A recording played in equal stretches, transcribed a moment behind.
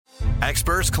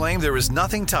Experts claim there is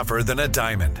nothing tougher than a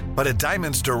diamond. But at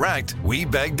Diamonds Direct, we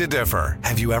beg to differ.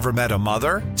 Have you ever met a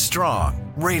mother? Strong,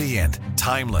 radiant,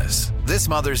 timeless. This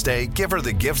Mother's Day, give her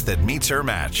the gift that meets her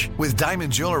match. With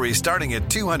diamond jewelry starting at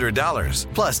 $200.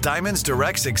 Plus Diamonds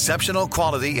Direct's exceptional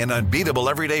quality and unbeatable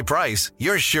everyday price,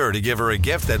 you're sure to give her a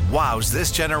gift that wows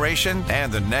this generation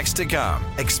and the next to come.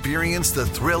 Experience the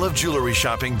thrill of jewelry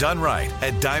shopping done right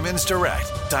at Diamonds Direct.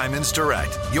 Diamonds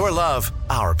Direct. Your love,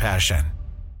 our passion.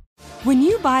 When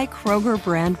you buy Kroger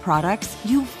brand products,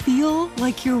 you feel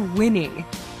like you're winning.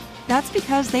 That's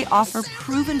because they offer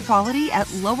proven quality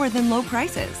at lower than low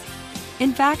prices.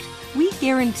 In fact, we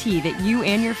guarantee that you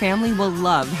and your family will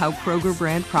love how Kroger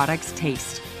brand products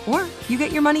taste, or you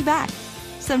get your money back.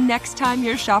 So next time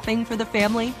you're shopping for the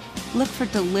family, look for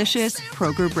delicious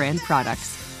Kroger brand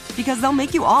products, because they'll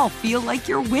make you all feel like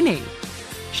you're winning.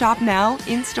 Shop now,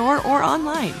 in-store, or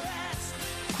online.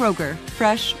 Kroger,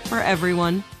 fresh for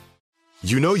everyone.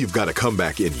 You know you've got a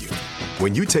comeback in you.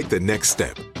 When you take the next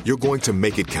step, you're going to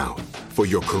make it count. For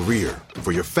your career,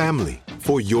 for your family,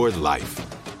 for your life.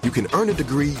 You can earn a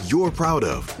degree you're proud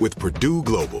of with Purdue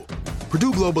Global.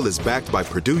 Purdue Global is backed by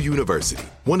Purdue University,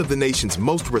 one of the nation's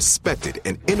most respected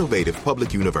and innovative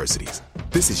public universities.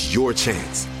 This is your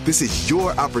chance. This is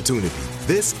your opportunity.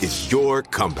 This is your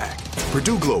comeback.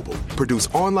 Purdue Global, Purdue's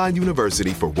online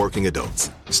university for working adults.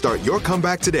 Start your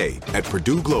comeback today at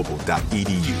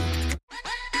purdueglobal.edu.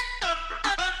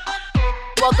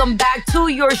 Welcome back to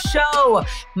your show.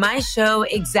 My show,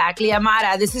 Exactly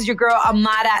Amara. This is your girl,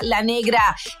 Amara La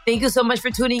Negra. Thank you so much for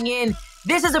tuning in.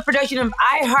 This is a production of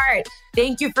iHeart.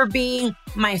 Thank you for being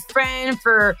my friend,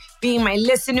 for being my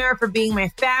listener, for being my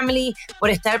family, por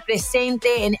estar presente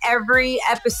in every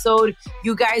episode.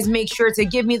 You guys make sure to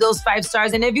give me those 5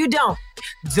 stars. And if you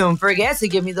don't forget to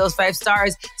give me those 5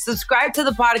 stars. Subscribe to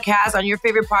the podcast on your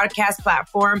favorite podcast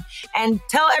platform. And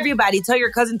tell everybody, tell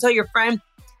your cousin, tell your friend,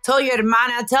 tell your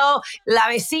hermana, tell la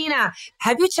vecina.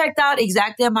 Have you checked out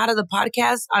Exactly Amara, the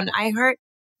podcast on iHeart?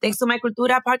 Thanks to My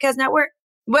Cultura Podcast Network.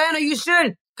 Bueno, you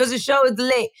should, because the show is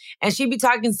lit. And she be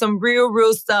talking some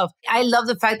real stuff. I love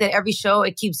the fact that every show,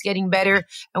 it keeps getting better.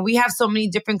 And we have so many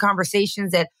different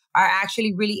conversations that are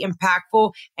actually really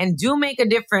impactful and do make a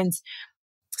difference.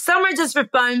 Some are just for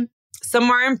fun.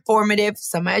 Some are informative.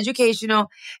 Some are educational.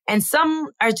 And some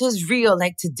are just real,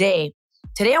 like today.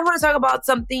 Today, I want to talk about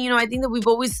something, I think that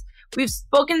we've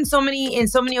spoken in so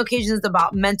many occasions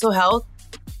about mental health,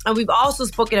 and we've also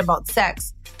spoken about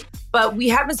sex, but we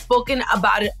haven't spoken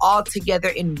about it all together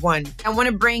in one. I want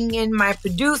to bring in my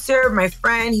producer, my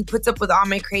friend. He puts up with all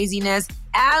my craziness.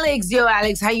 Alex,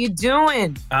 Alex, how you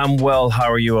doing? I'm well. How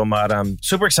are you, Amara? I'm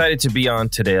super excited to be on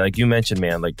today. Like you mentioned,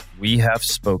 man, like we have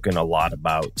spoken a lot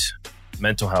about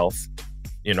mental health,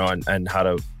 and how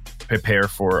to prepare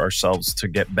for ourselves to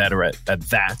get better at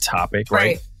that topic,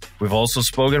 right? We've also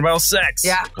spoken about sex,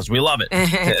 because we love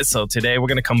it. So today we're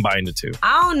going to combine the two.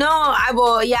 I don't know.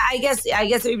 I guess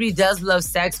everybody does love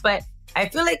sex, but I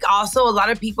feel like also a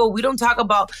lot of people, we don't talk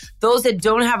about those that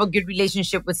don't have a good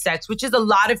relationship with sex, which is a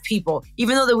lot of people.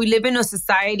 Even though that we live in a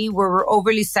society where we're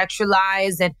overly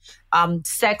sexualized and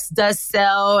sex does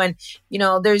sell, and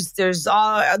there's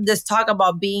all this talk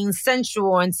about being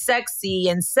sensual and sexy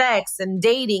and sex and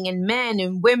dating and men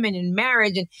and women and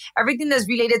marriage and everything that's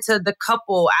related to the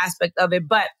couple aspect of it.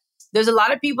 But there's a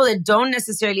lot of people that don't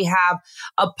necessarily have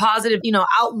a positive,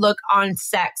 outlook on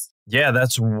sex. Yeah,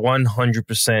 that's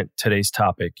 100% today's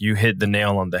topic. You hit the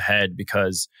nail on the head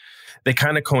because they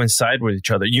kind of coincide with each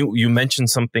other. You mentioned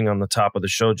something on the top of the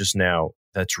show just now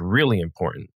that's really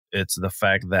important. It's the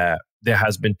fact that there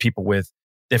has been people with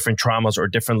different traumas or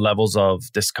different levels of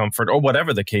discomfort or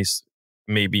whatever the case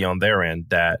may be on their end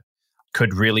that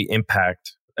could really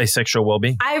impact a sexual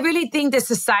well-being. I really think that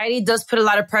society does put a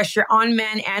lot of pressure on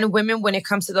men and women when it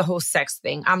comes to the whole sex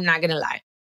thing. I'm not going to lie.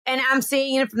 And I'm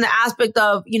saying it from the aspect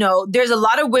of, there's a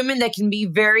lot of women that can be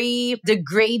very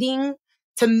degrading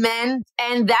to men,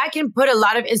 and that can put a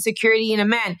lot of insecurity in a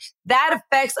man. That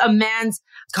affects a man's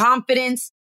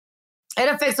confidence. It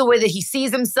affects the way that he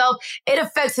sees himself. It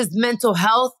affects his mental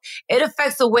health. It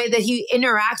affects the way that he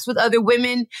interacts with other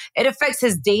women. It affects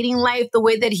his dating life, the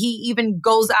way that he even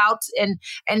goes out and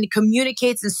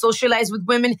communicates and socializes with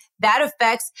women. That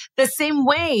affects the same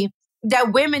way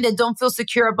that women that don't feel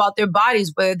secure about their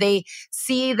bodies, whether they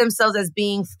see themselves as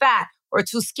being fat or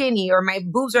too skinny, or my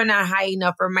boobs are not high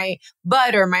enough, or my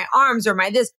butt, or my arms, or my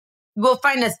this, we'll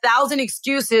find 1,000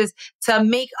 excuses to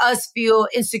make us feel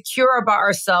insecure about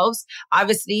ourselves.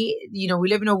 Obviously, we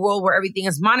live in a world where everything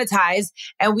is monetized,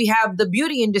 and we have the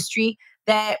beauty industry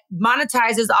that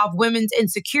monetizes off women's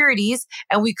insecurities,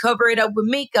 and we cover it up with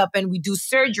makeup and we do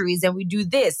surgeries and we do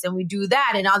this and we do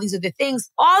that and all these other things.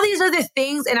 All these other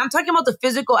things, and I'm talking about the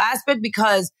physical aspect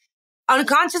because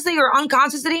unconsciously or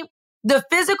unconsciously, the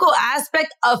physical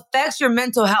aspect affects your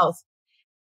mental health.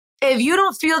 If you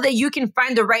don't feel that you can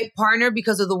find the right partner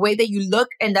because of the way that you look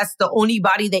and that's the only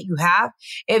body that you have,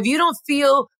 if you don't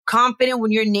feel confident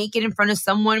when you're naked in front of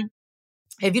someone,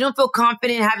 if you don't feel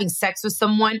confident having sex with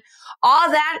someone, all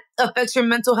that affects your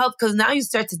mental health because now you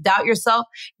start to doubt yourself.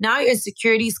 Now your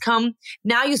insecurities come.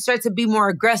 Now you start to be more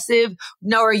aggressive.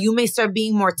 Now, or you may start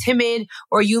being more timid,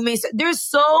 or you may there's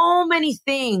so many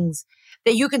things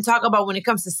that you can talk about when it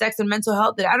comes to sex and mental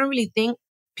health that I don't really think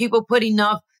people put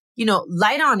enough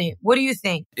light on it. What do you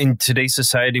think? In today's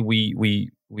society,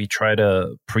 we try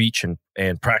to preach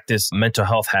and practice mental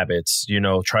health habits,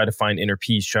 try to find inner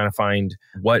peace, trying to find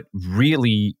what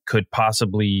really could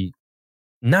possibly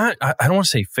I don't want to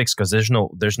say fix because that's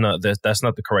not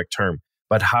the correct term,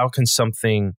 but how can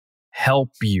something help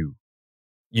you,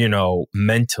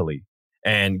 mentally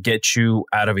and get you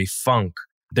out of a funk?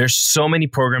 There's so many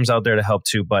programs out there to help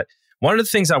too. But one of the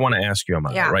things I want to ask you,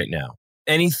 Amara, right now,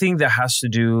 anything that has to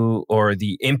do or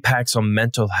the impacts on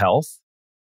mental health,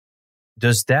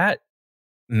 does that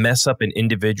mess up an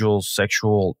individual's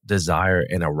sexual desire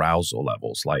and arousal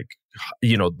levels? Like,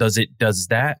 does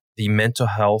that the mental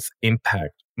health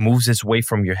impact moves its way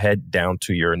from your head down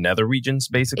to your nether regions,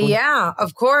 basically? Yeah,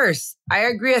 of course. I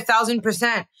agree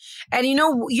 1,000%.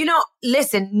 And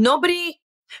listen, nobody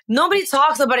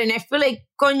talks about it. And I feel like,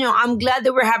 I'm glad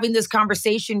that we're having this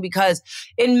conversation because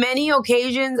in many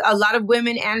occasions, a lot of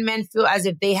women and men feel as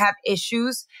if they have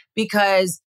issues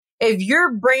because if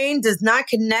your brain does not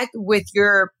connect with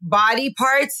your body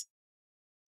parts,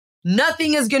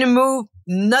 nothing is going to move.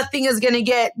 Nothing is going to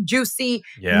get juicy.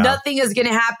 Yeah. Nothing is going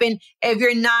to happen if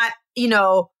you're not,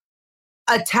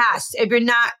 attached, if you're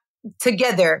not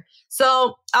together.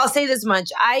 So I'll say this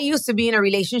much. I used to be in a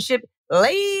relationship,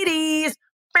 ladies.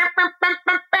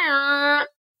 I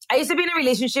used to be in a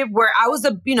relationship where I was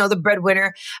the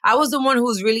breadwinner. I was the one who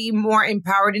was really more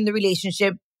empowered in the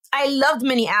relationship. I loved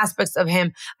many aspects of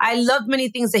him. I loved many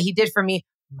things that he did for me.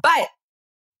 But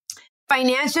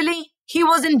financially, he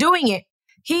wasn't doing it.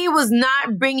 He was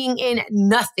not bringing in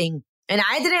nothing. And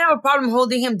I didn't have a problem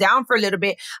holding him down for a little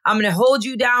bit. I'm going to hold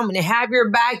you down. I'm going to have your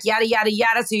back, yada, yada,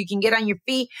 yada, so you can get on your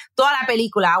feet. Toda la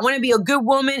película. I want to be a good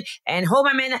woman and hold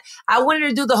my man. I wanted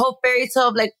to do the whole fairy tale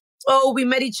of like, oh, we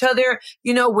met each other,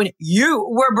 when you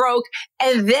were broke.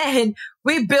 And then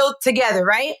we built together,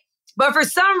 right? But for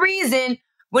some reason,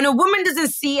 when a woman doesn't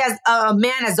see as a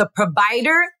man as a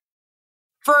provider,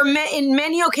 in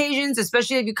many occasions,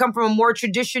 especially if you come from a more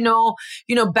traditional,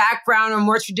 background or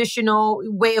more traditional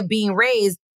way of being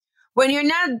raised, when you're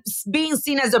not being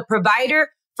seen as a provider,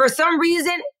 for some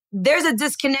reason, there's a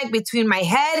disconnect between my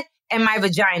head and my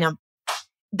vagina.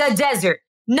 The desert.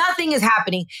 Nothing is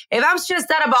happening. If I'm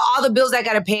stressed out about all the bills I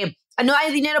got to pay, no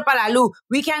hay dinero para la luz.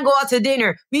 We can't go out to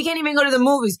dinner. We can't even go to the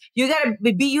movies. You got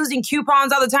to be using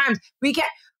coupons all the time. We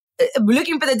can't,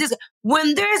 looking for the discount.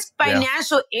 When there's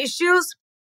financial issues,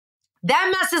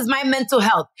 that messes my mental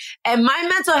health. And my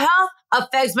mental health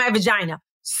affects my vagina.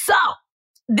 So,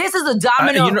 this is a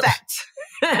domino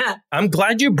effect. I'm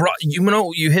glad you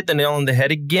you hit the nail on the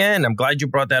head again. I'm glad you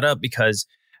brought that up because,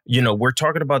 we're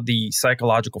talking about the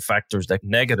psychological factors that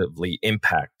negatively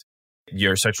impact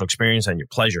your sexual experience and your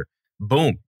pleasure.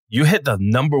 Boom. You hit the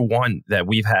number one that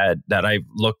we've had that I've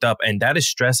looked up, and that is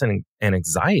stress and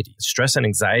anxiety. Stress and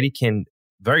anxiety can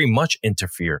very much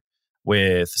interfere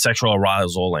with sexual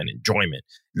arousal and enjoyment.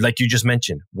 Like you just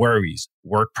mentioned, worries,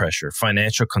 work pressure,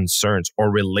 financial concerns,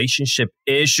 or relationship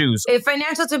issues.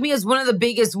 Financial to me is one of the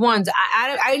biggest ones.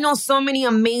 I know so many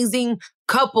amazing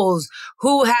couples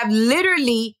who have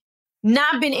literally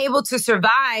not been able to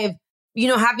survive,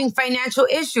 having financial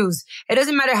issues. It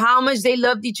doesn't matter how much they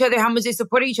loved each other, how much they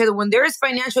supported each other. When there is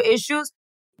financial issues,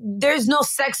 there's no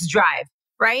sex drive.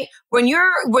 Right? When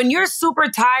you're super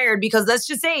tired, because let's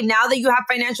just say now that you have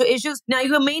financial issues, now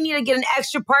you may need to get an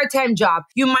extra part-time job.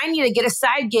 You might need to get a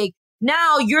side gig.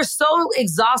 Now you're so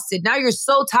exhausted. Now you're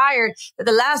so tired that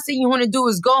the last thing you want to do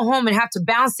is go home and have to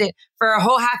bounce it for a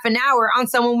whole half an hour on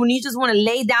someone when you just want to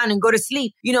lay down and go to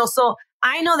sleep. So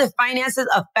I know that finances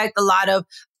affect a lot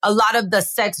of the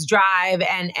sex drive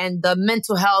and the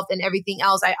mental health and everything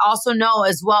else. I also know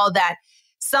as well that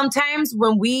sometimes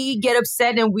when we get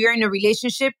upset and we're in a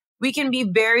relationship, we can be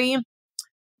very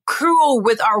cruel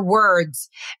with our words.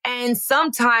 And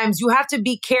sometimes you have to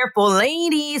be careful,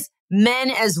 ladies, men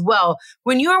as well.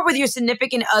 When you're with your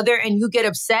significant other and you get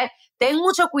upset, ten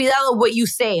mucho cuidado what you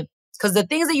say. Because the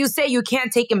things that you say, you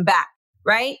can't take them back.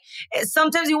 right?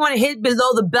 Sometimes you want to hit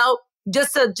below the belt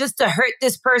just to hurt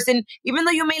this person, even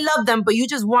though you may love them, but you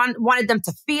just wanted them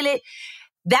to feel it.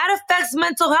 That affects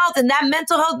mental health, and that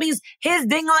mental health means his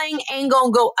ding-a-ling ain't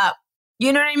gonna go up.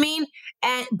 You know what I mean?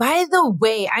 And by the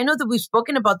way, I know that we've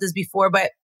spoken about this before, but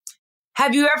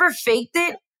have you ever faked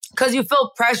it? Because you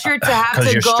feel pressured to have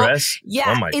to go. Stressed?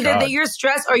 Yeah, either that you're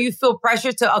stressed or you feel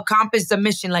pressure to accomplish the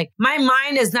mission. Like, my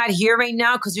mind is not here right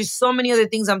now because there's so many other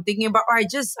things I'm thinking about. Or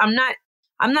I'm not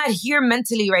here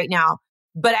mentally right now.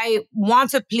 But I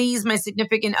want to please my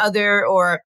significant other,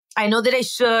 or I know that I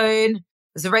should.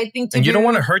 It's the right thing to do. And you don't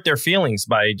want to hurt their feelings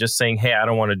by just saying, hey, I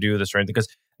don't want to do this or anything. Because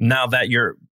now that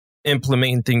you're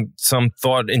implementing some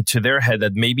thought into their head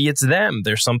that maybe it's them,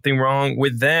 there's something wrong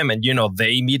with them. And,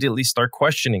 they immediately start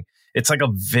questioning. It's like a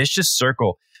vicious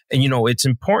circle. And, it's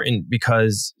important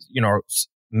because,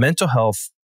 mental health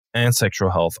and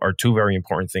sexual health are two very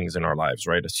important things in our lives,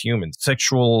 right? As humans,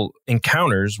 sexual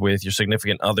encounters with your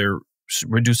significant other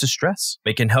reduces stress.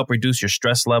 It can help reduce your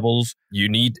stress levels. You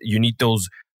need those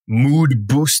mood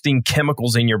boosting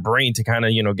chemicals in your brain to kind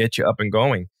of, get you up and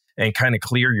going and kind of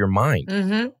clear your mind.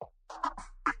 Mm-hmm.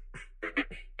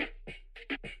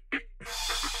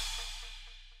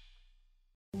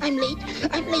 I'm late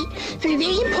for a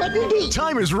very important date.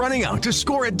 Time is running out to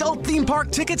score adult theme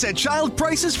park tickets at child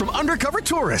prices from Undercover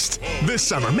Tourist. This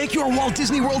summer, make your Walt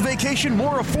Disney World vacation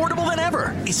more affordable than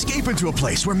ever. Escape into a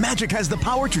place where magic has the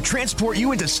power to transport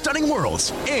you into stunning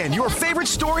worlds and your favorite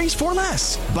stories for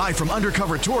less. Buy from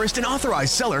Undercover Tourist, an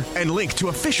authorized seller, and link to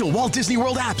official Walt Disney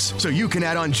World apps so you can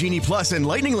add on Genie Plus and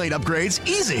Lightning Lane upgrades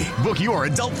easy. Book your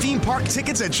adult theme park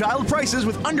tickets at child prices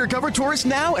with Undercover Tourist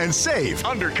now and save.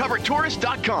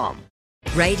 UndercoverTourist.com.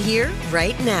 Right here,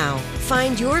 right now.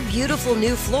 Find your beautiful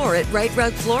new floor at Right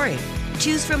Rug Flooring.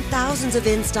 Choose from thousands of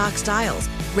in-stock styles,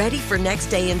 ready for next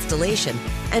day installation,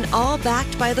 and all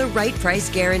backed by the right price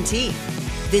guarantee.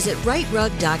 Visit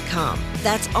rightrug.com.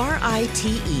 That's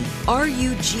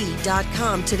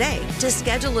RITERUG.com today to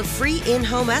schedule a free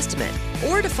in-home estimate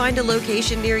or to find a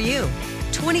location near you.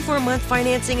 24-month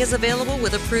financing is available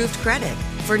with approved credit.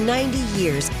 For 90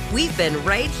 years, we've been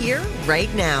right here,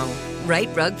 right now.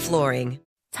 Right Rug Flooring.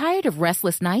 Tired of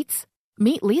restless nights?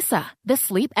 Meet Leesa, the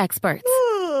sleep experts.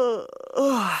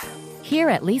 Here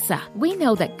at Leesa, we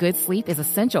know that good sleep is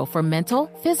essential for mental,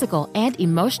 physical, and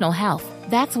emotional health.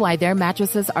 That's why their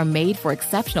mattresses are made for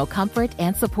exceptional comfort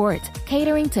and support,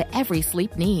 catering to every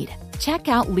sleep need. Check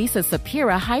out Leesa's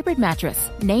Sapira Hybrid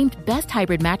Mattress, named Best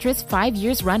Hybrid Mattress 5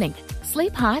 years running.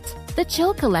 Sleep hot? The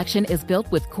Chill Collection is built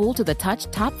with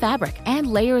cool-to-the-touch top fabric and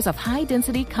layers of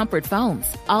high-density comfort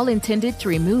foams, all intended to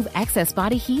remove excess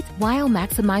body heat while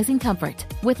maximizing comfort.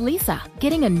 With Leesa,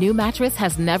 getting a new mattress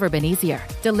has never been easier.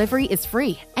 Delivery is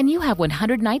free, and you have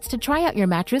 100 nights to try out your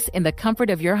mattress in the comfort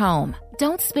of your home.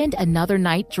 Don't spend another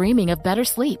night dreaming of better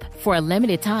sleep. For a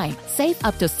limited time, save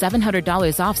up to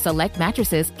 $700 off select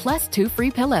mattresses plus 2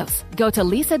 free pillows. Go to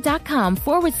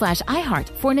leesa.com/iHeart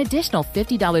for an additional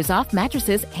 $50 off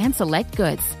mattresses and select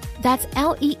goods. That's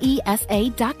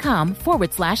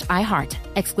LEESA.com/iHeart.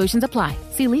 Exclusions apply.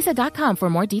 See leesa.com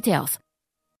for more details.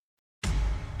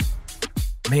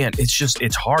 Man,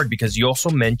 it's hard because you also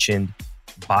mentioned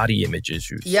body image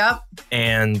issues. Yep.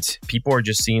 And people are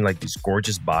just seeing like these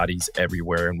gorgeous bodies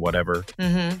everywhere and whatever.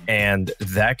 Mm-hmm. And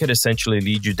that could essentially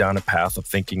lead you down a path of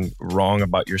thinking wrong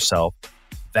about yourself.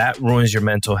 That ruins your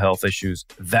mental health issues.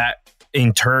 That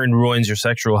in turn ruins your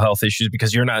sexual health issues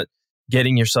because you're not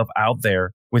getting yourself out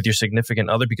there with your significant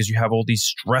other because you have all these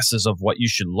stresses of what you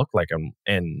should look like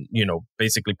and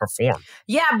basically perform.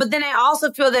 Yeah, but then I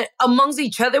also feel that amongst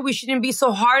each other, we shouldn't be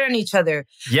so hard on each other.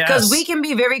 Yes. Because we can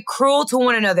be very cruel to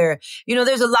one another.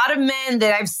 There's a lot of men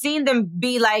that I've seen them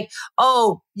be like,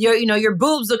 oh, your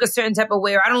boobs look a certain type of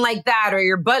way, or I don't like that, or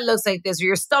your butt looks like this, or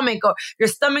your stomach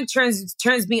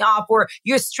turns me off, or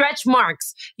your stretch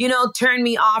marks, turn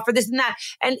me off, or this and that.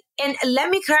 And let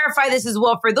me clarify this as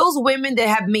well. For those women that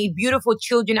have made beautiful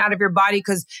children out of your body,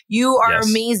 because you are an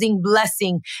amazing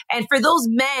blessing. And for those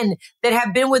men that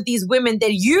have been with these women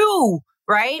that you,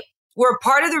 right, were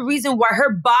part of the reason why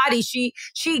her body, she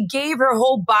gave her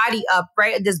whole body up,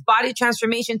 right? This body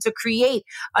transformation to create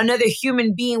another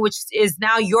human being, which is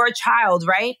now your child,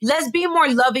 right? Let's be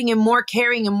more loving and more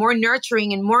caring and more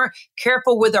nurturing and more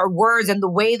careful with our words and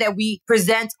the way that we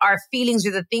present our feelings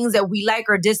or the things that we like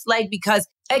or dislike, because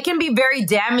it can be very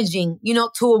damaging,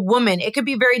 to a woman. It could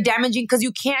be very damaging because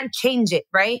you can't change it,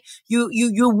 right? You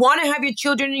want to have your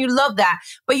children and you love that,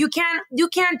 but you can't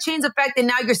change the fact that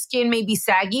now your skin may be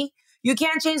saggy. You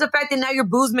can't change the fact that now your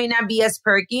boobs may not be as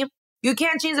perky. You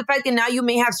can't change the fact that now you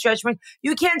may have stretch marks.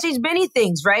 You can't change many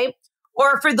things, right?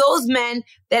 Or for those men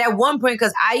that at one point,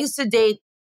 because I used to date,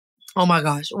 oh my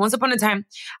gosh, once upon a time,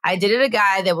 I dated a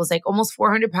guy that was like almost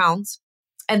 400 pounds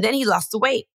and then he lost the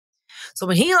weight. So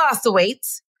when he lost the weight,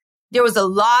 there was a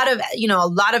lot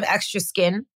of extra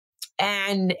skin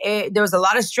and there was a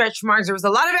lot of stretch marks. There was a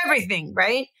lot of everything,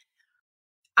 right?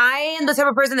 I am the type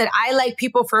of person that I like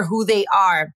people for who they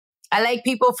are. I like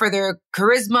people for their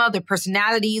charisma, their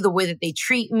personality, the way that they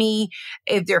treat me,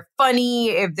 if they're funny,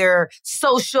 if they're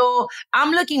social.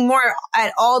 I'm looking more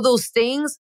at all those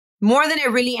things more than I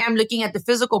really am looking at the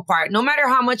physical part. No matter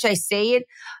how much I say it,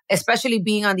 especially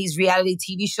being on these reality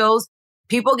TV shows,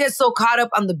 people get so caught up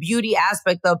on the beauty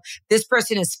aspect of this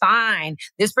person is fine,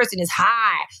 this person is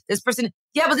high,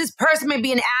 but this person may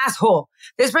be an asshole.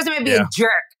 This person may be a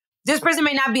jerk. This person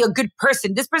may not be a good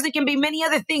person. This person can be many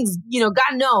other things.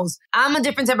 God knows. I'm a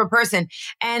different type of person.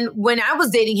 And when I was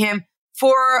dating him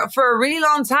for a really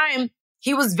long time,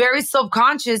 he was very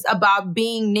self-conscious about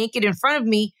being naked in front of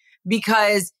me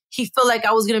because he felt like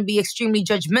I was going to be extremely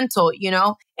judgmental, And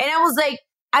I was like,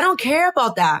 I don't care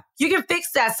about that. You can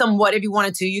fix that somewhat if you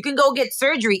wanted to. You can go get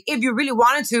surgery if you really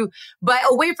wanted to. But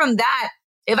away from that,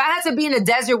 if I had to be in a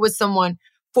desert with someone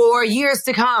for years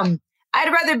to come, I'd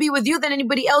rather be with you than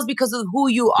anybody else because of who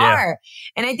you are.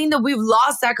 And I think that we've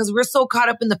lost that because we're so caught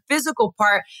up in the physical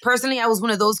part. Personally, I was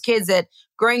one of those kids that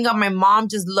growing up, my mom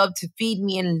just loved to feed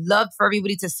me and loved for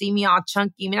everybody to see me all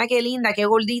chunky. Mira que linda, que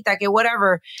gordita, que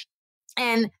whatever.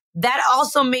 And that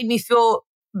also made me feel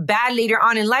bad later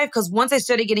on in life because once I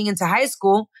started getting into high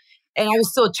school and I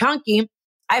was still chunky,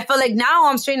 I felt like now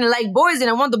I'm starting to like boys and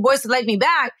I want the boys to like me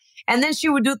back. And then she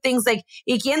would do things like,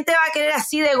 ¿Y quién te va a querer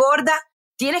así de gorda?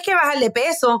 Tienes que bajar de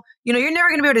peso. You're never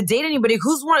going to be able to date anybody.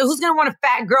 Who's going to want a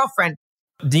fat girlfriend?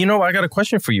 I got a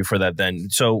question for you for that then.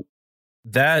 So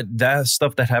that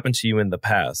stuff that happened to you in the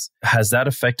past, has that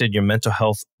affected your mental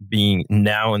health being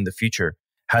now in the future?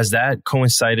 Has that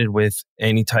coincided with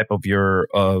any type of your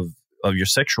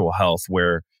sexual health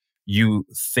where you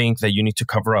think that you need to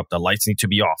cover up, the lights need to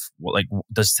be off? Like,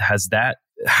 has that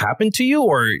happened to you,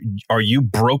 or are you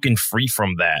broken free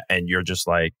from that and you're just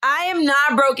like... I am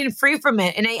not broken free from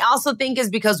it. And I also think it's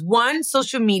because, one,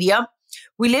 social media,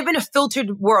 we live in a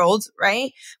filtered world,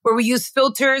 right? Where we use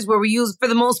filters, where we use, for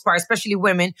the most part, especially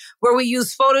women, where we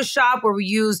use Photoshop, where we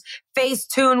use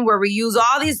Facetune, where we use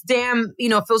all these damn,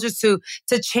 filters to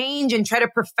change and try to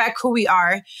perfect who we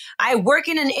are. I work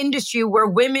in an industry where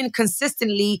women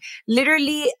consistently,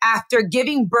 literally after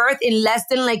giving birth in less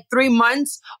than 3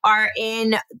 months, are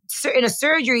in a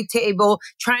surgery table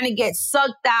trying to get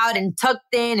sucked out and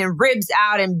tucked in and ribs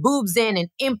out and boobs in and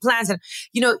implants and,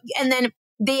 and then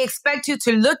they expect you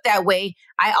to look that way.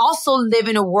 I also live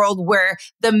in a world where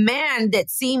the man that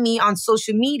see me on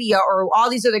social media or all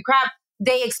these other crap,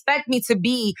 they expect me to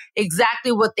be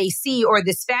exactly what they see or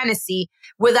this fantasy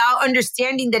without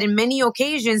understanding that in many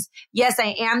occasions, yes,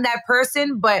 I am that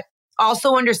person, but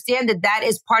also understand that that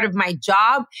is part of my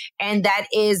job and that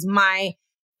is my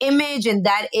image and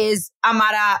that is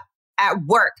Amara at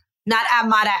work. Not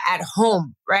Amara at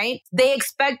home, right? They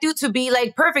expect you to be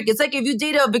perfect. It's like if you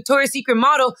date a Victoria's Secret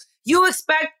model, you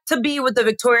expect to be with the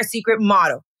Victoria's Secret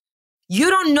model.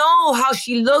 You don't know how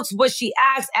she looks, what she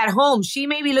acts at home. She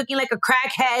may be looking like a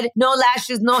crackhead, no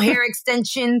lashes, no hair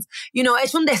extensions.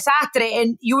 Es un desastre.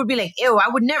 And you would be like, ew, I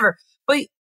would never. But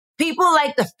people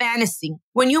like the fantasy.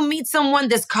 When you meet someone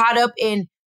that's caught up in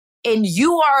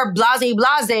you are blase,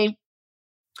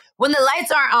 when the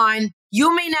lights are on,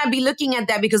 you may not be looking at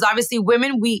that because obviously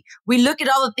women, we look at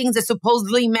all the things that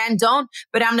supposedly men don't.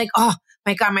 But I'm like, oh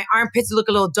my God, my armpits look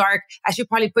a little dark. I should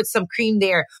probably put some cream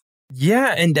there.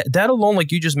 Yeah. And that alone,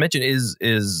 like you just mentioned,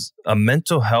 is a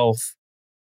mental health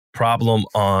problem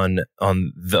on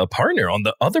the partner, on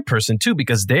the other person too,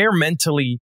 because they're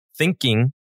mentally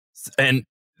thinking and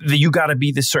you got to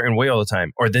be this certain way all the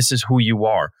time, or this is who you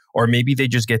are. Or maybe they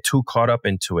just get too caught up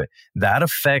into it. That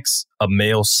affects a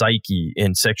male psyche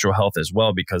in sexual health as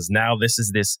well, because now this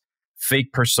is this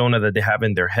fake persona that they have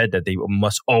in their head that they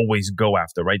must always go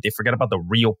after, right? They forget about the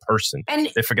real person. And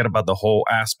they forget about the whole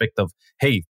aspect of,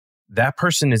 hey, that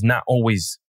person is not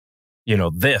always,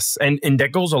 this. And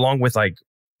that goes along with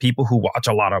people who watch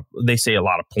they say a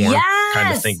lot of porn,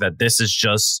 kind of think that this is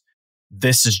just,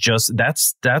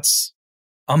 that's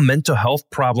a mental health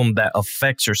problem that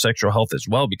affects your sexual health as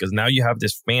well, because now you have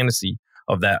this fantasy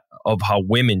of how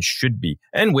women should be,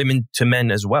 and women to men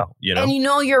as well, And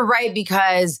you're right,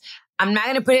 because I'm not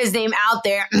going to put his name out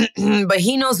there, but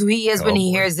he knows who he is when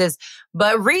he hears this.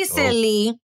 But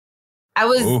recently, I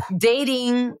was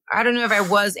dating, I don't know if I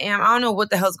don't know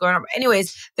what the hell's going on. But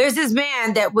anyways, there's this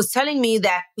man that was telling me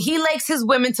that he likes his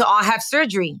women to all have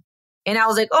surgery. And I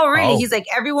was like, oh, really? Oh. He's like,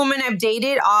 every woman I've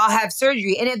dated all have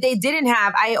surgery. And if they didn't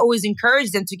have, I always encourage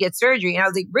them to get surgery. And I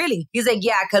was like, really? He's like,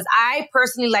 yeah, because I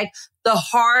personally like the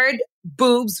hard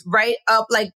boobs right up,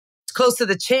 like close to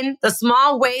the chin, the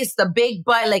small waist, the big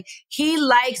butt. Like he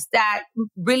likes that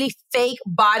really fake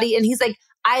body. And he's like,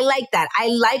 I like that. I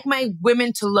like my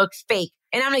women to look fake.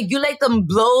 And I'm like, you like them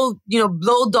blow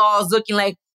dolls looking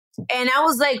like, and I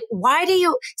was like, why do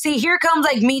you see, here comes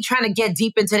like me trying to get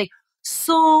deep into it.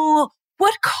 So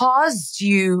what caused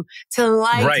you to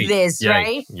like this,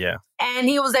 right? Yeah. And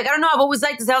he was like, I don't know, I've always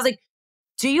liked this. I was like,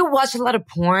 do you watch a lot of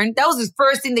porn? That was the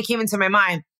first thing that came into my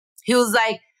mind. He was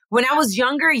like, when I was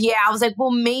younger, yeah. I was like,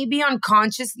 well, maybe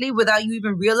unconsciously without you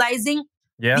even realizing.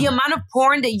 Yeah. The amount of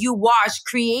porn that you watch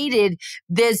created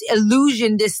this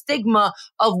illusion, this stigma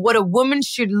of what a woman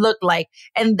should look like.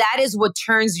 And that is what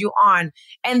turns you on.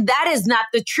 And that is not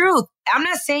the truth. I'm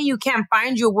not saying you can't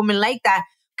find you a woman like that.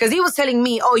 Because he was telling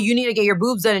me, oh, you need to get your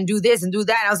boobs done and do this and do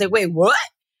that. And I was like, wait, what?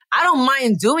 I don't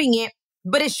mind doing it,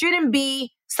 but it shouldn't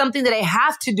be something that I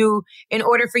have to do in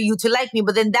order for you to like me.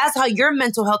 But then that's how your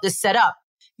mental health is set up.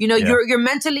 You know, you're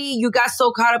mentally, you got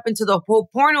so caught up into the whole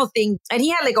porno thing. And he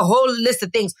had like a whole list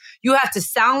of things. You have to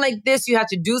sound like this. You have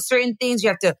to do certain things. You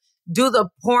have to do the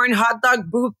porn hot dog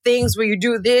boob things where you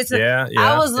do this.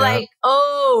 I was like,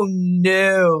 oh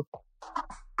no.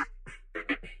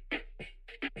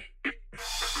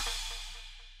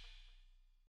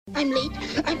 I'm late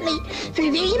for a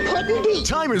very important date.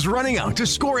 Time is running out to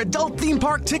score adult theme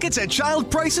park tickets at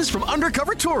child prices from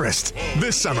Undercover Tourist.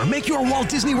 This summer, make your Walt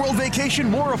Disney World vacation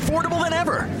more affordable than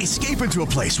ever. Escape into a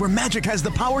place where magic has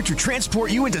the power to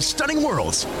transport you into stunning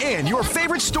worlds and your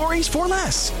favorite stories for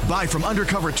less. Buy from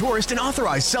Undercover Tourist, an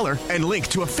authorized seller, and link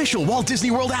to official Walt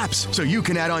Disney World apps so you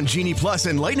can add on Genie Plus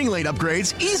and Lightning Lane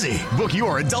upgrades easy. Book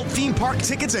your adult theme park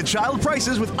tickets at child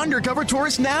prices with Undercover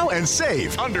Tourist now and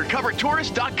save.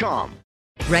 UndercoverTourist.com.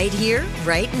 Right here,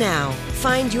 right now.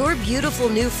 Find your beautiful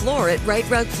new floor at Right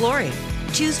Rug Flooring.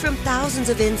 Choose from thousands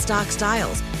of in-stock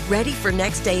styles, ready for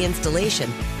next day installation,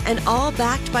 and all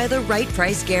backed by the right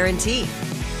price guarantee.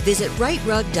 Visit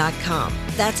rightrug.com.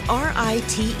 That's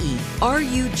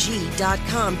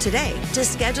RITERUG.com today to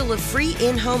schedule a free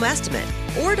in-home estimate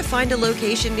or to find a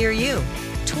location near you.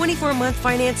 24-month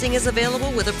financing is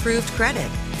available with approved credit.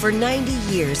 For 90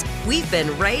 years, we've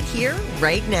been right here,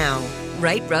 right now.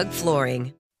 Right Rug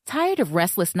Flooring. Tired of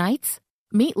restless nights?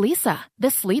 Meet Lisa, the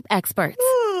sleep expert.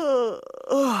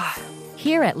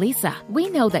 Here at Lisa, we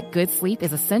know that good sleep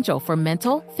is essential for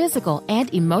mental, physical,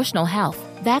 and emotional health.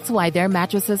 That's why their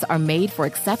mattresses are made for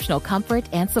exceptional comfort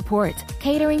and support,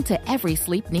 catering to every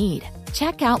sleep need.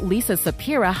 Check out Lisa's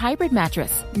Sapira Hybrid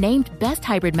Mattress, named Best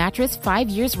Hybrid Mattress 5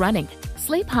 years running.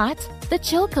 Sleep hot? The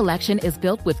Chill Collection is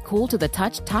built with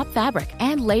cool-to-the-touch top fabric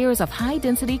and layers of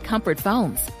high-density comfort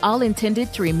foams, all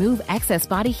intended to remove excess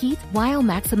body heat while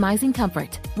maximizing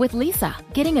comfort. With Lisa,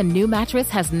 getting a new mattress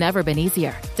has never been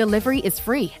easier. Delivery is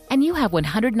free, and you have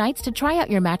 100 nights to try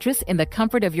out your mattress in the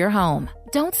comfort of your home.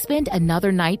 Don't spend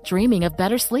another night dreaming of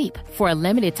better sleep. For a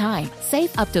limited time,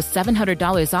 save up to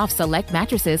 $700 off select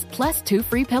mattresses plus 2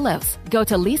 free pillows. Go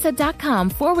to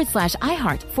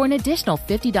lisa.com/iHeart for an additional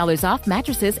 $50 off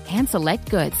mattresses and select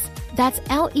goods. That's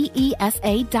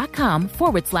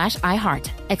LEESA.com/iHeart.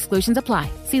 Exclusions apply.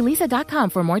 See lisa.com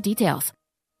for more details.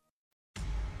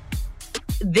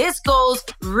 This goes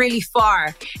really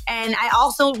far. And I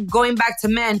also, going back to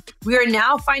men, we are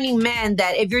now finding men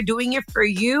that if you're doing it for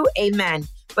you, amen.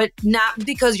 But not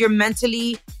because you're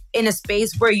mentally in a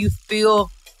space where you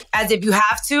feel as if you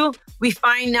have to. We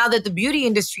find now that the beauty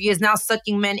industry is now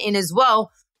sucking men in as well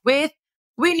with,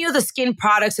 we knew the skin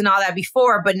products and all that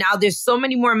before, but now there's so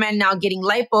many more men now getting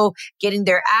lipo, getting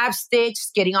their abs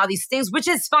stitched, getting all these things, which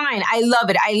is fine. I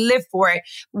love it. I live for it.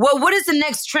 Well, what is the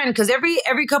next trend? Because every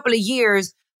couple of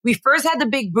years, we first had the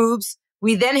big boobs.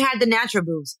 We then had the natural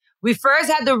boobs. We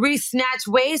first had the really snatched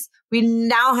waist. We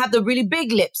now have the really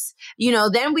big lips.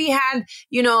 Then we had,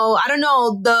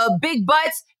 the big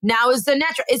butts. Now it's the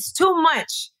natural. It's too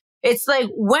much. It's like,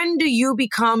 when do you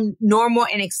become normal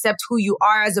and accept who you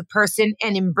are as a person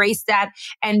and embrace that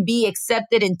and be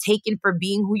accepted and taken for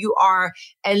being who you are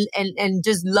and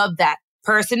just love that?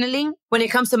 Personally, when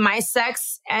it comes to my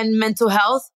sex and mental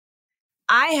health,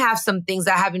 I have some things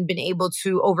I haven't been able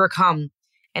to overcome.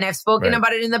 And I've spoken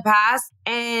about it in the past.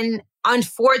 And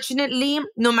unfortunately,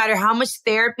 no matter how much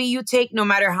therapy you take, no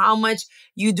matter how much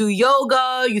you do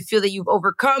yoga, you feel that you've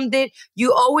overcome it,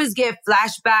 you always get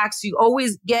flashbacks. You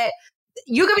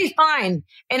could be fine.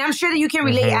 And I'm sure that you can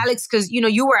relate, Alex, because,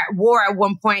 you were at war at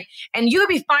one point and you could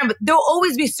be fine, but there'll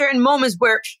always be certain moments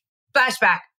where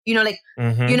flashback, and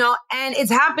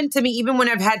it's happened to me even when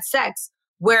I've had sex,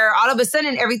 where all of a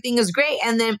sudden everything is great.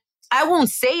 And then I won't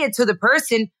say it to the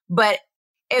person, but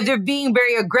if they're being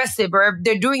very aggressive or if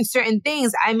they're doing certain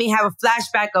things, I may have a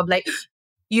flashback of like,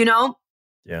 you know?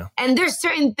 Yeah. And there's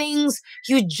certain things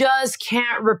you just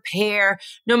can't repair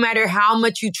no matter how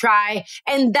much you try.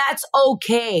 And that's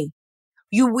okay.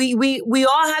 We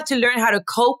all have to learn how to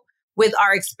cope with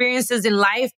our experiences in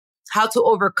life, how to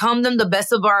overcome them the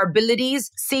best of our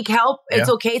abilities, seek help. It's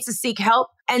okay to seek help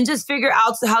and just figure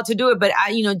out how to do it. But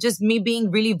just me being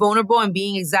really vulnerable and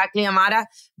being exactly Amara,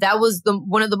 that was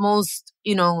one of the most,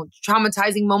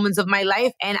 traumatizing moments of my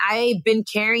life. And I've been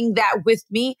carrying that with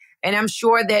me. And I'm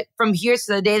sure that from here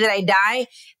to the day that I die,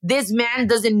 this man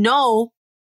doesn't know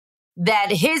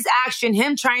that his action,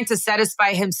 him trying to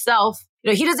satisfy himself,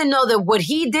 he doesn't know that what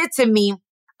he did to me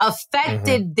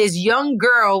affected this young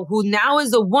girl who now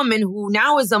is a woman, who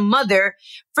now is a mother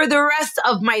for the rest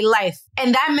of my life.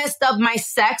 And that messed up my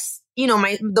sex,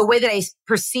 the way that I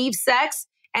perceive sex,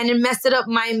 and it messed up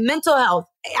my mental health.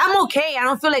 I'm okay. I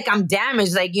don't feel like I'm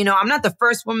damaged. Like, I'm not the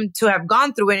first woman to have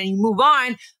gone through it and you move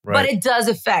on, but it does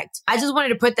affect. I just wanted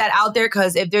to put that out there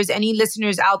because if there's any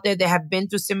listeners out there that have been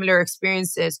through similar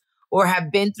experiences or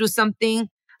have been through something,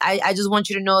 I just want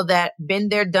you to know that been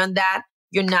there, done that.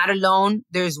 You're not alone.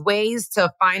 There's ways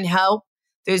to find help.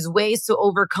 There's ways to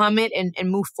overcome it and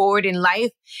move forward in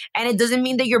life. And it doesn't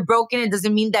mean that you're broken. It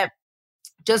doesn't mean that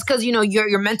just because,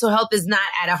 your mental health is not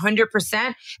at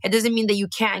 100%, it doesn't mean that you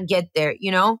can't get there,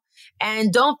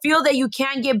 And don't feel that you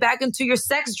can't get back into your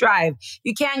sex drive.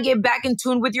 You can't get back in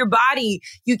tune with your body.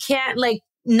 You can't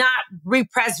not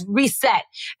reset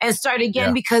and start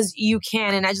again because you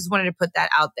can. And I just wanted to put that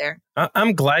out there.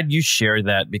 I'm glad you shared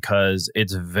that because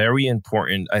it's very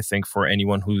important, I think, for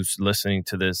anyone who's listening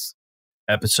to this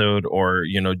episode or,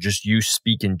 just you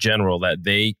speak in general, that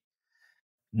they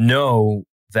know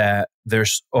that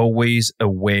there's always a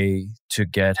way to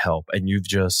get help. And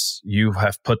you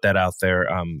have put that out there.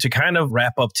 To kind of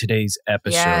wrap up today's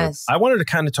episode, I wanted to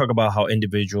kind of talk about how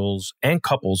individuals and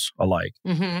couples alike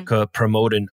could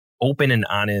promote an open and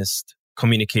honest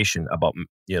communication about,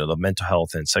 the mental health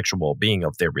and sexual well-being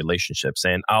of their relationships.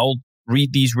 And I'll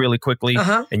read these really quickly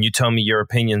and you tell me your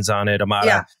opinions on it, Amara.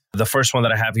 Yeah. The first one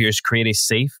that I have here is create a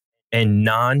safe and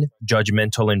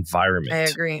non-judgmental environment. I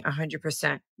agree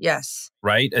 100%. Yes.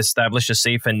 Right? Establish a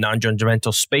safe and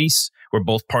non-judgmental space where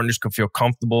both partners can feel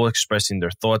comfortable expressing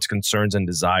their thoughts, concerns, and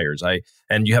desires.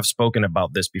 And you have spoken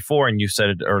about this before, and you said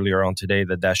it earlier on today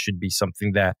that should be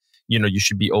something that, you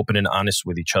should be open and honest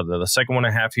with each other. The second one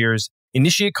I have here is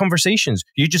initiate conversations.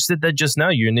 You just did that just now.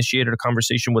 You initiated a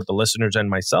conversation with the listeners and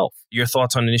myself. Your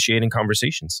thoughts on initiating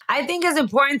conversations? I think it's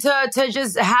important to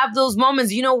just have those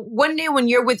moments. One day when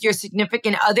you're with your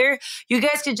significant other, you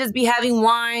guys could just be having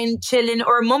wine, chilling,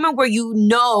 or a moment where you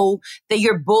know that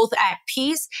you're both at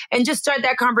peace and just start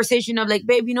that conversation of like,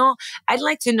 babe, I'd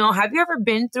like to know, have you ever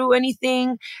been through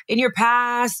anything in your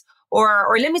past?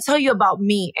 Or let me tell you about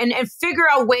me and figure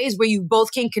out ways where you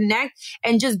both can connect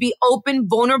and just be open,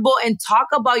 vulnerable, and talk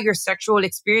about your sexual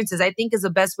experiences. I think is the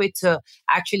best way to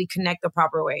actually connect the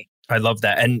proper way. I love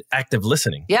that. And active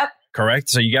listening. Yep. Correct.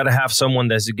 So you got to have someone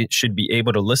that should be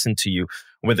able to listen to you,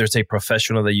 whether it's a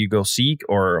professional that you go seek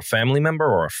or a family member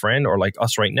or a friend or like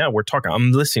us right now. We're talking.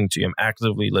 I'm listening to you. I'm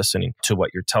actively listening to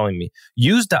what you're telling me.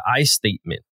 Use the I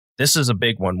statement. This is a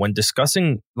big one. When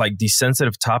discussing these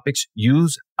sensitive topics,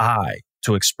 use I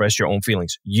to express your own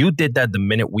feelings. You did that the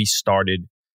minute we started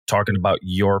talking about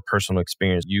your personal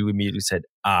experience. You immediately said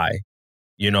I.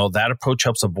 That approach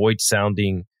helps avoid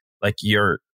sounding like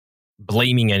you're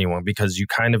blaming anyone because you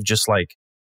kind of just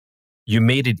you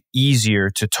made it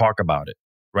easier to talk about it,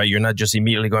 right? You're not just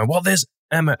immediately going, well, there's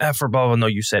MF or blah, blah. No,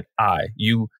 you said I.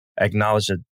 You acknowledge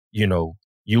that,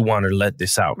 you want to let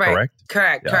this out, right.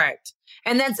 correct? Correct.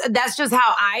 And that's just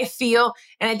how I feel.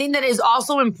 And I think that is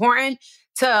also important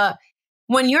to,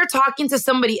 when you're talking to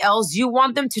somebody else, you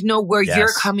want them to know where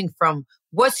you're coming from.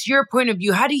 What's your point of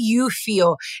view? How do you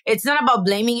feel? It's not about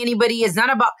blaming anybody. It's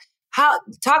not about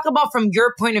talk about from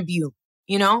your point of view.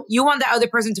 You want that other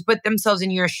person to put themselves in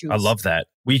your shoes. I love that.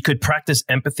 We could practice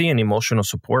empathy and emotional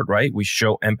support, right? We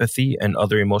show empathy and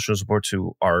other emotional support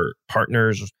to our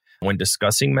partners. When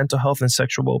discussing mental health and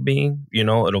sexual well-being,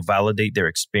 it'll validate their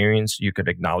experience. You could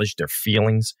acknowledge their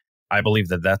feelings. I believe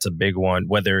that that's a big one,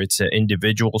 whether it's an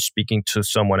individual speaking to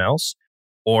someone else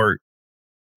or,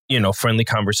 friendly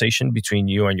conversation between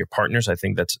you and your partners. I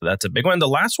think that's a big one. The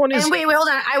last one is... And wait, hold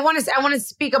on. I want to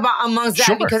speak about amongst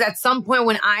that because at some point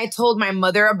when I told my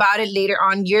mother about it later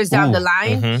on, years down the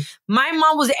line, my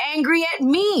mom was angry at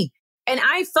me. And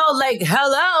I felt like,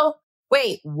 hello...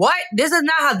 Wait, what? This is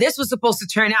not how this was supposed to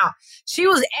turn out. She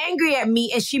was angry at me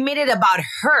and she made it about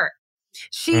her.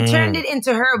 She turned it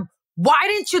into her, why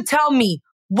didn't you tell me?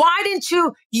 Why didn't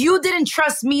you didn't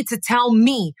trust me to tell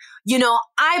me? You know,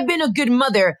 I've been a good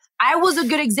mother. I was a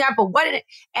good example.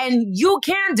 And you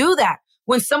can't do that.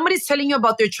 When somebody's telling you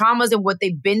about their traumas and what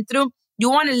they've been through, you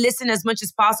want to listen as much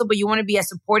as possible. You want to be as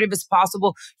supportive as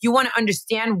possible. You want to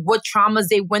understand what traumas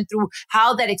they went through,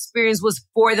 how that experience was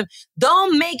for them.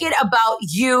 Don't make it about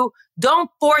you. Don't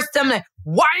force them like,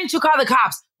 why didn't you call the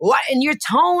cops? What? And your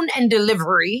tone and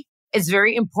delivery is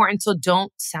very important. So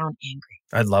don't sound angry.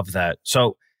 I love that.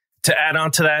 So to add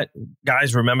on to that,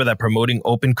 guys, remember that promoting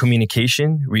open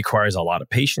communication requires a lot of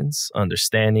patience,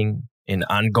 understanding, and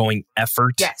ongoing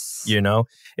effort. Yes. You know,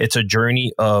 it's a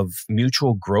journey of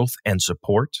mutual growth and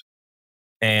support.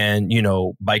 And, you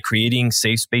know, by creating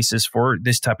safe spaces for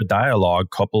this type of dialogue,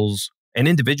 couples and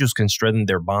individuals can strengthen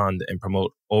their bond and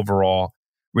promote overall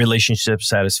relationship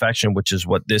satisfaction, which is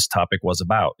what this topic was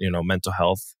about. You know, mental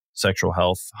health, sexual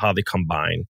health, how they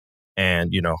combine,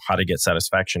 and, you know, how to get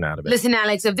satisfaction out of it. Listen,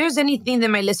 Alex, if there's anything that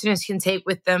my listeners can take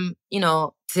with them, you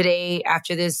know, today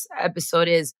after this episode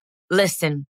is,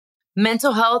 listen,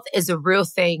 mental health is a real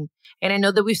thing. And I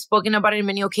know that we've spoken about it in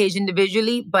many occasions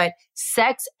individually, but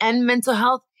sex and mental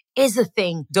health is a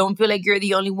thing. Don't feel like you're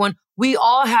the only one. We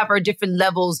all have our different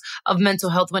levels of mental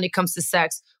health when it comes to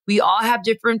sex. We all have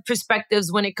different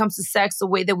perspectives when it comes to sex, the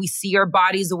way that we see our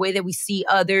bodies, the way that we see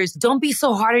others. Don't be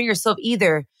so hard on yourself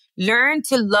either. Learn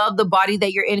to love the body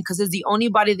that you're in because it's the only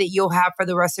body that you'll have for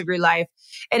the rest of your life.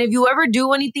 And if you ever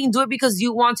do anything, do it because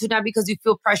you want to, not because you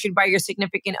feel pressured by your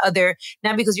significant other,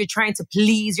 not because you're trying to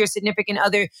please your significant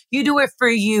other. You do it for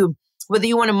you. Whether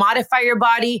you want to modify your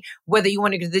body, whether you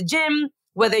want to go to the gym,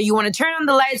 whether you want to turn on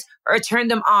the lights or turn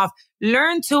them off.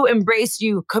 Learn to embrace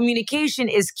you. Communication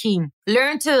is key.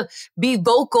 Learn to be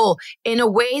vocal in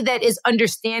a way that is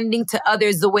understanding to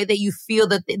others, the way that you feel,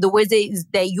 that the ways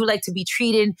that you like to be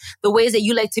treated, the ways that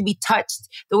you like to be touched,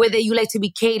 the way that you like to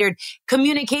be catered.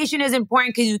 Communication is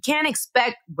important because you can't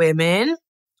expect women.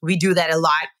 We do that a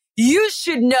lot. You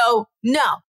should know.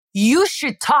 No, you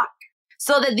should talk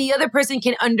so that the other person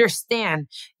can understand.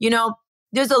 You know,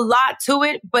 there's a lot to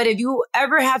it, but if you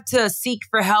ever have to seek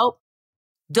for help,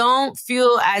 don't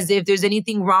feel as if there's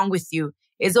anything wrong with you.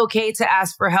 It's okay to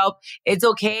ask for help. It's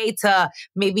okay to,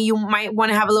 maybe you might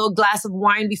want to have a little glass of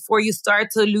wine before you start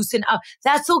to loosen up.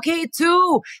 That's okay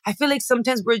too. I feel like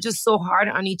sometimes we're just so hard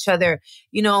on each other.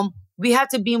 You know, we have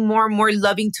to be more and more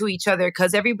loving to each other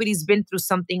because everybody's been through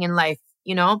something in life.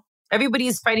 You know, everybody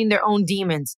is fighting their own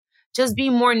demons. Just be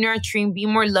more nurturing, be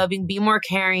more loving, be more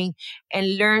caring,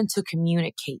 and learn to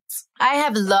communicate. I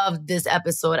have loved this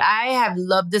episode. I have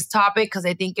loved this topic because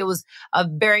I think it was a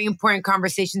very important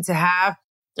conversation to have.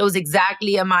 It was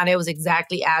exactly Amara. It was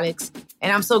exactly Alex.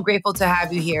 And I'm so grateful to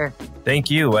have you here.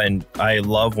 Thank you. And I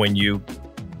love when you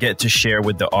get to share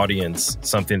with the audience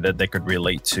something that they could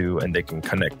relate to and they can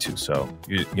connect to. So,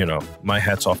 you know, my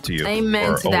hat's off to you.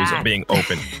 Amen to always that. Being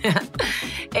open.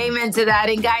 Amen to that.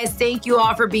 And guys, thank you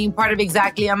all for being part of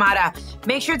Exactly Amara.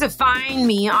 Make sure to find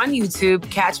me on YouTube.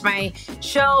 Catch my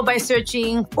show by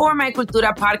searching for My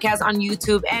Cultura podcast on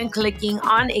YouTube and clicking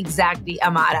on Exactly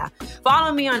Amara.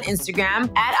 Follow me on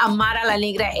Instagram at Amara La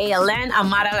Negra ALN,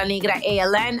 Amara La Negra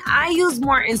ALN. I use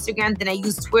more Instagram than I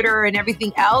use Twitter and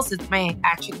everything else. It's my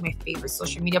favorite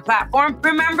social media platform.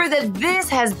 Remember that this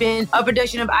has been a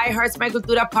production of iHeart's My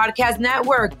Cultura Podcast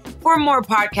Network. For more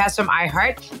podcasts from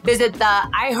iHeart, visit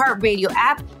the iHeartRadio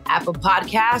app, Apple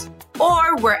Podcasts,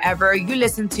 or wherever you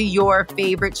listen to your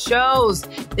favorite shows.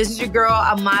 This is your girl,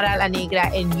 Amara La Negra,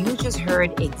 and you just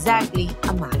heard Exactly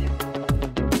Amara.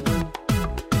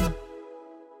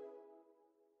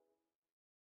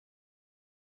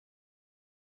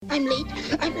 I'm late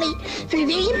for a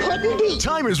very important date.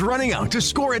 Time is running out to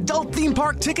score adult theme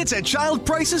park tickets at child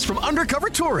prices from Undercover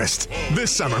Tourist.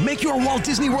 This summer, make your Walt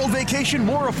Disney World vacation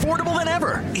more affordable than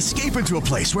ever. Escape into a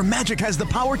place where magic has the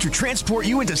power to transport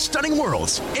you into stunning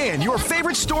worlds and your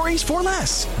favorite stories for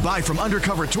less. Buy from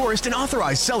Undercover Tourist, an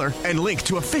authorized seller, and link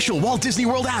to official Walt Disney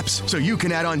World apps so you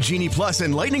can add on Genie Plus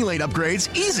and Lightning Lane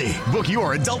upgrades easy. Book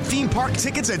your adult theme park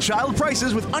tickets at child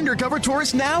prices with Undercover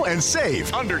Tourist now and save.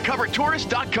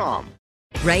 UndercoverTourist.com.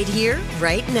 Right here,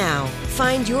 right now.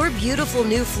 Find your beautiful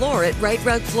new floor at Right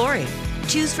Rug Flooring.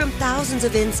 Choose from thousands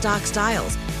of in-stock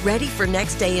styles, ready for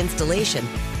next day installation,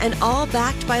 and all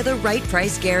backed by the right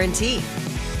price guarantee.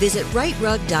 Visit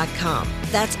rightrug.com.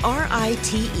 That's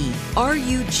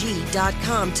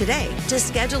RITERUG.com today to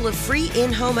schedule a free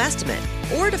in-home estimate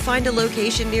or to find a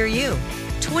location near you.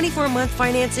 24-month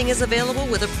financing is available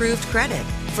with approved credit.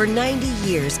 For 90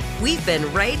 years, we've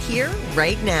been right here,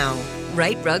 right now.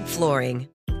 Right Rug Flooring.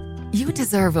 You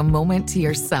deserve a moment to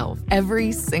yourself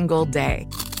every single day.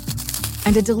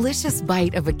 And a delicious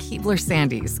bite of a Keebler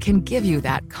Sandies can give you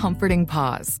that comforting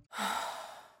pause.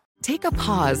 Take a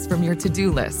pause from your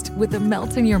to-do list with the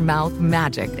melt-in-your-mouth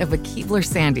magic of a Keebler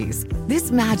Sandies.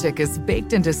 This magic is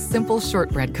baked into simple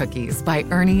shortbread cookies by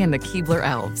Ernie and the Keebler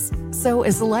Elves. So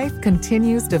as life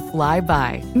continues to fly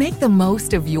by, make the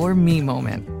most of your me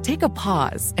moment. Take a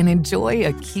pause and enjoy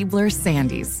a Keebler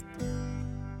Sandies.